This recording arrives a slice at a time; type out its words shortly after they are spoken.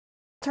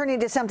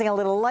Turning to something a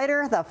little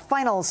lighter, the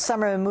final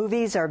summer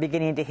movies are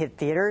beginning to hit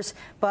theaters.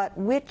 But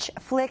which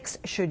flicks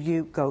should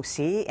you go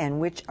see and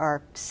which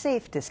are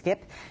safe to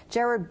skip?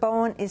 Jared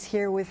Bowen is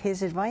here with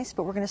his advice,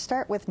 but we're going to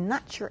start with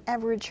Not Your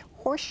Average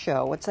Horse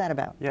Show. What's that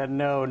about? Yeah,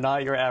 no,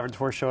 not your average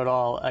horse show at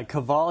all.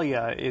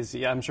 Cavalia is,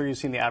 I'm sure you've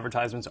seen the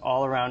advertisements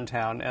all around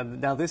town.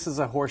 And now this is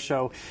a horse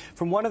show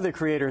from one of the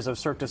creators of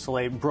Cirque du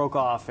Soleil, broke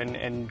off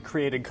and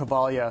created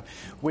Cavalia,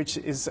 which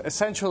is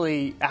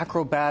essentially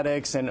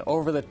acrobatics and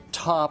over the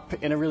top,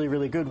 in a really,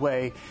 really good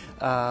way,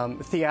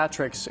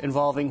 theatrics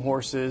involving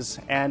horses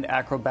and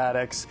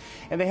acrobatics.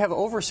 And they have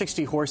over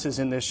 60 horses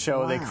in this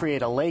show. Wow. They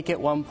create a lake at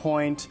one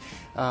point.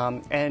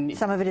 And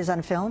some of it is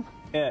on film?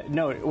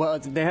 No, well,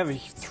 they have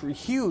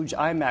huge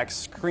IMAX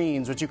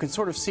screens, which you can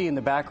sort of see in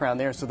the background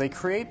there. So they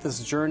create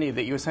this journey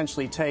that you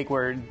essentially take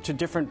to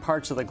different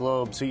parts of the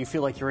globe. So you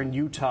feel like you're in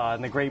Utah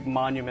and the great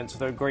monuments,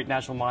 the great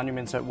national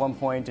monuments at one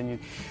point, and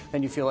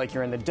then you feel like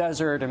you're in the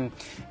desert.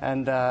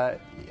 And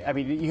I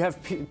mean, you have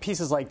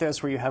pieces like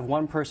this where you have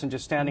one person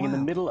just standing in the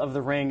middle of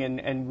the ring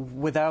and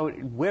without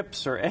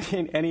whips or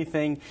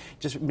anything,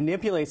 just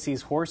manipulates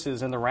these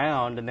horses in the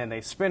round, and then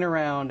they spin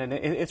around, and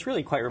it's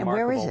really quite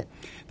remarkable. And where is it?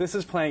 This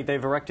is playing.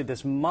 They've erected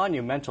this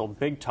monumental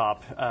big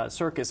top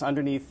circus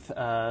underneath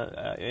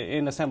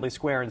in Assembly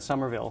Square in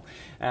Somerville,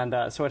 and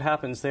so it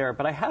happens there.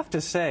 But I have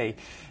to say,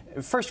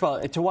 first of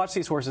all, to watch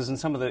these horses and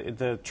some of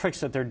the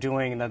tricks that they're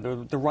doing,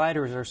 and the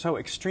riders are so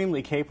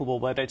extremely capable,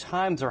 but at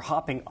times they're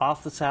hopping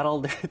off the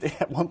saddle.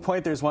 At one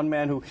point, there's one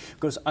man who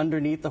goes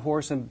underneath the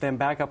horse and then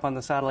back up on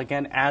the saddle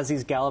again as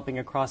he's galloping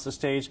across the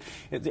stage.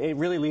 It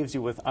really leaves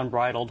you with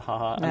unbridled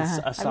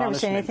astonishment. I've never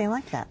seen anything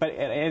like that. But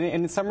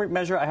in some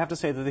measure, I have to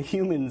say that the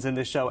humans in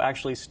this show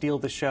actually steal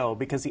the show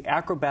because the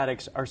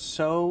acrobatics are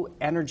so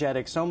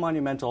energetic, so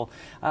monumental.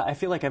 I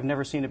feel like I've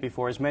never seen it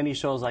before. As many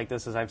shows like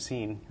this as I've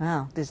seen.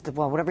 Wow.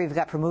 Well, whatever you've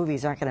got for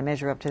movies aren't going to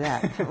measure up to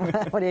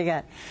that. What do you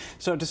got?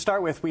 So to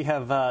start with, we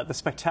have The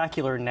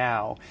Spectacular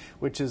Now,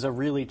 which is a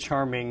really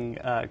charming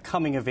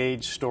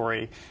coming-of-age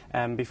story.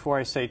 And before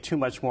I say too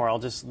much more, I'll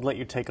just let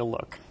you take a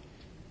look.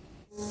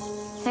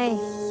 Hey.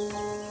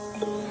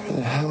 Where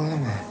the hell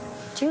am I?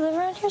 Do you live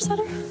around here,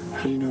 Sutter?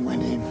 How do you know my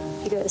name?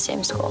 You go to the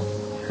same school.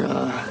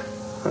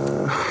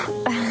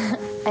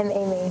 I'm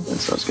Amy.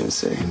 That's what I was going to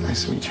say.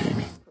 Nice to meet you,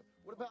 Amy.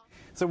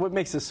 So what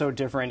makes this so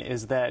different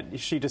is that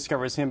she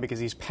discovers him because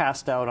he's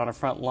passed out on a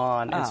front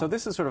lawn. And so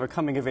this is sort of a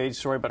coming-of-age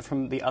story, but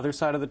from the other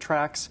side of the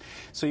tracks.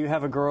 So you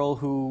have a girl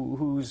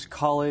whose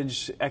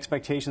college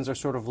expectations are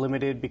sort of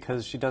limited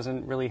because she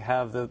doesn't really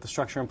have the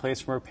structure in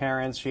place from her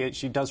parents.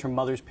 She does her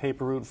mother's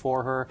paper route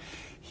for her.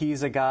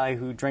 He's a guy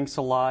who drinks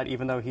a lot,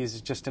 even though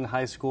he's just in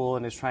high school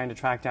and is trying to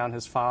track down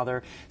his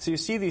father. So you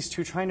see these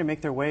two trying to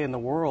make their way in the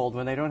world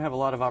when they don't have a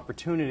lot of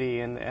opportunity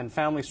and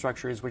family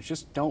structures which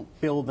just don't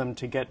build them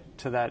to get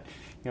to that,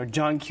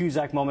 John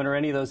Cusack moment or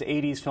any of those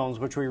 80s films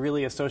which we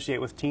really associate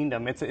with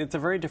teendom. It's a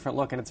very different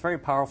look, and it's very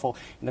powerful.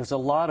 And there's a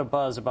lot of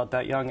buzz about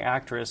that young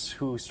actress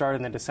who starred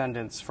in The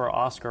Descendants for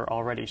Oscar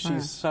already.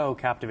 She's so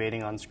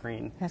captivating on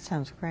screen. That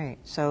sounds great.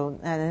 So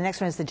the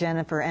next one is the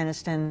Jennifer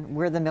Aniston,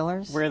 We're the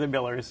Millers? We're the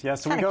Millers,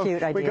 yes. So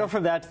cute idea. We go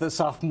from that to the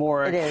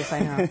sophomoric. It is, I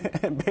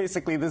know.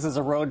 Basically, this is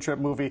a road trip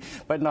movie,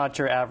 but not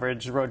your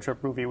average road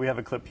trip movie. We have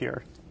a clip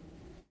here.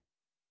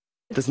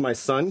 This is my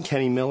son,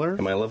 Kenny Miller,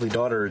 and my lovely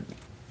daughter,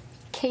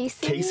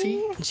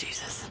 Casey?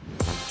 Jesus.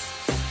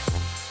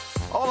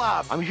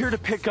 Hola, I'm here to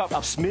pick up a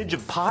smidge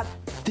of pot.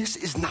 This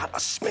is not a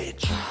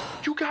smidge.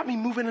 You got me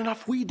moving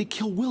enough weed to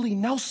kill Willie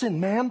Nelson,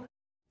 man.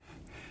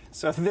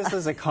 So this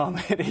is a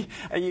comedy.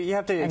 You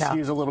have to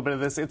excuse a little bit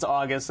of this. It's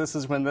August. This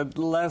is when the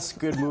less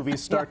good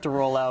movies start to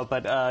roll out.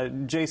 But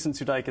Jason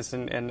Sudeikis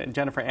and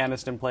Jennifer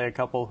Aniston play a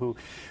couple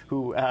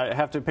who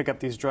have to pick up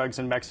these drugs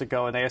in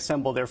Mexico, and they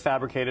assemble their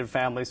fabricated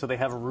family, so they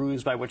have a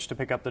ruse by which to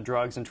pick up the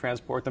drugs and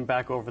transport them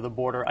back over the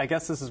border. I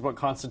guess this is what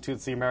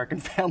constitutes the American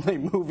family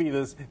movie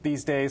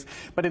these days.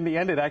 But in the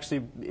end, it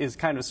actually is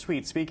kind of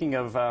sweet. Speaking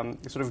of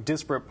sort of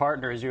disparate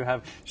partners,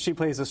 she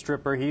plays a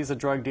stripper, he's a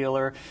drug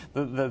dealer,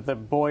 the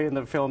boy in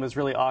the film is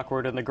really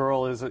awkward, and the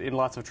girl is in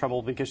lots of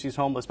trouble because she's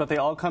homeless. But they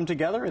all come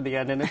together in the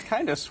end, and it's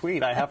kind of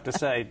sweet, I have to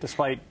say,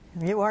 despite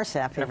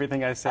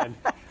everything I said.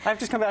 I've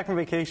just come back from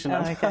vacation.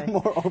 I'm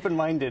more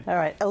open-minded. All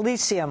right,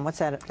 Elysium, what's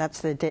that?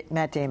 That's the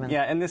Matt Damon.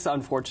 Yeah, and this,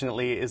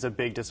 unfortunately, is a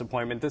big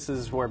disappointment. This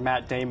is where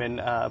Matt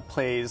Damon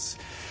plays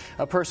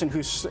a person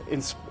who's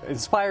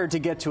inspired to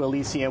get to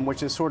Elysium,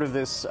 which is sort of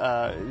this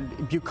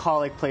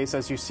bucolic place,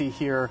 as you see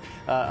here,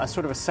 a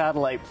sort of a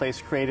satellite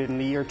place created in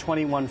the year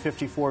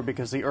 2154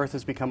 because the Earth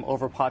has become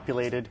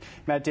overpopulated.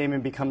 Matt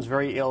Damon becomes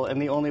very ill,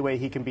 and the only way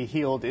he can be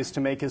healed is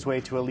to make his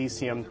way to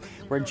Elysium,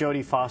 where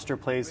Jodie Foster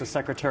plays the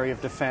Secretary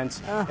of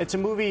Defense. It's a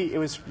movie, it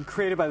was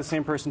created by the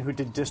same person who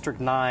did District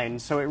 9,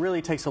 so it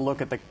really takes a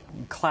look at the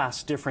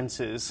class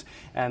differences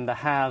and the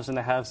haves and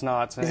the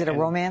have-nots. Is it a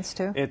romance,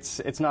 too?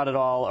 It's not at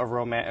all a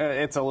romance.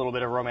 It's a little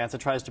bit of romance.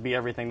 It tries to be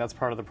everything. That's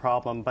part of the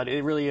problem. But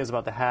it really is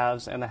about the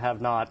haves and the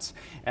have-nots.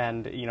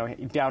 And,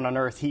 down on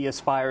Earth, he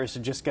aspires to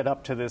just get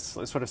up to this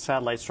sort of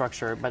satellite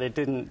structure, but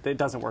it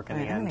doesn't work in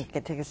the end. Let me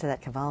get tickets to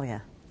that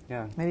Cavalia.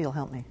 Yeah. Maybe you'll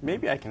help me.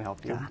 Maybe I can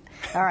help you.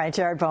 All right,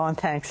 Jared Bowen,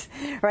 thanks.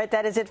 Right,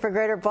 that is it for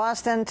Greater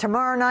Boston.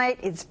 Tomorrow night,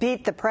 it's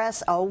Beat the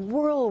Press, a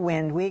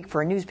whirlwind week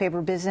for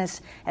newspaper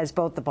business, as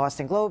both the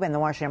Boston Globe and the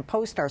Washington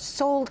Post are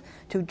sold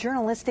to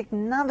journalistic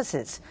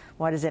novices.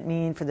 What does it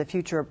mean for the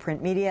future of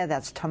print media?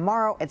 That's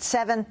tomorrow at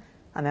 7.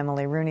 I'm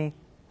Emily Rooney.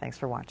 Thanks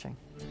for watching.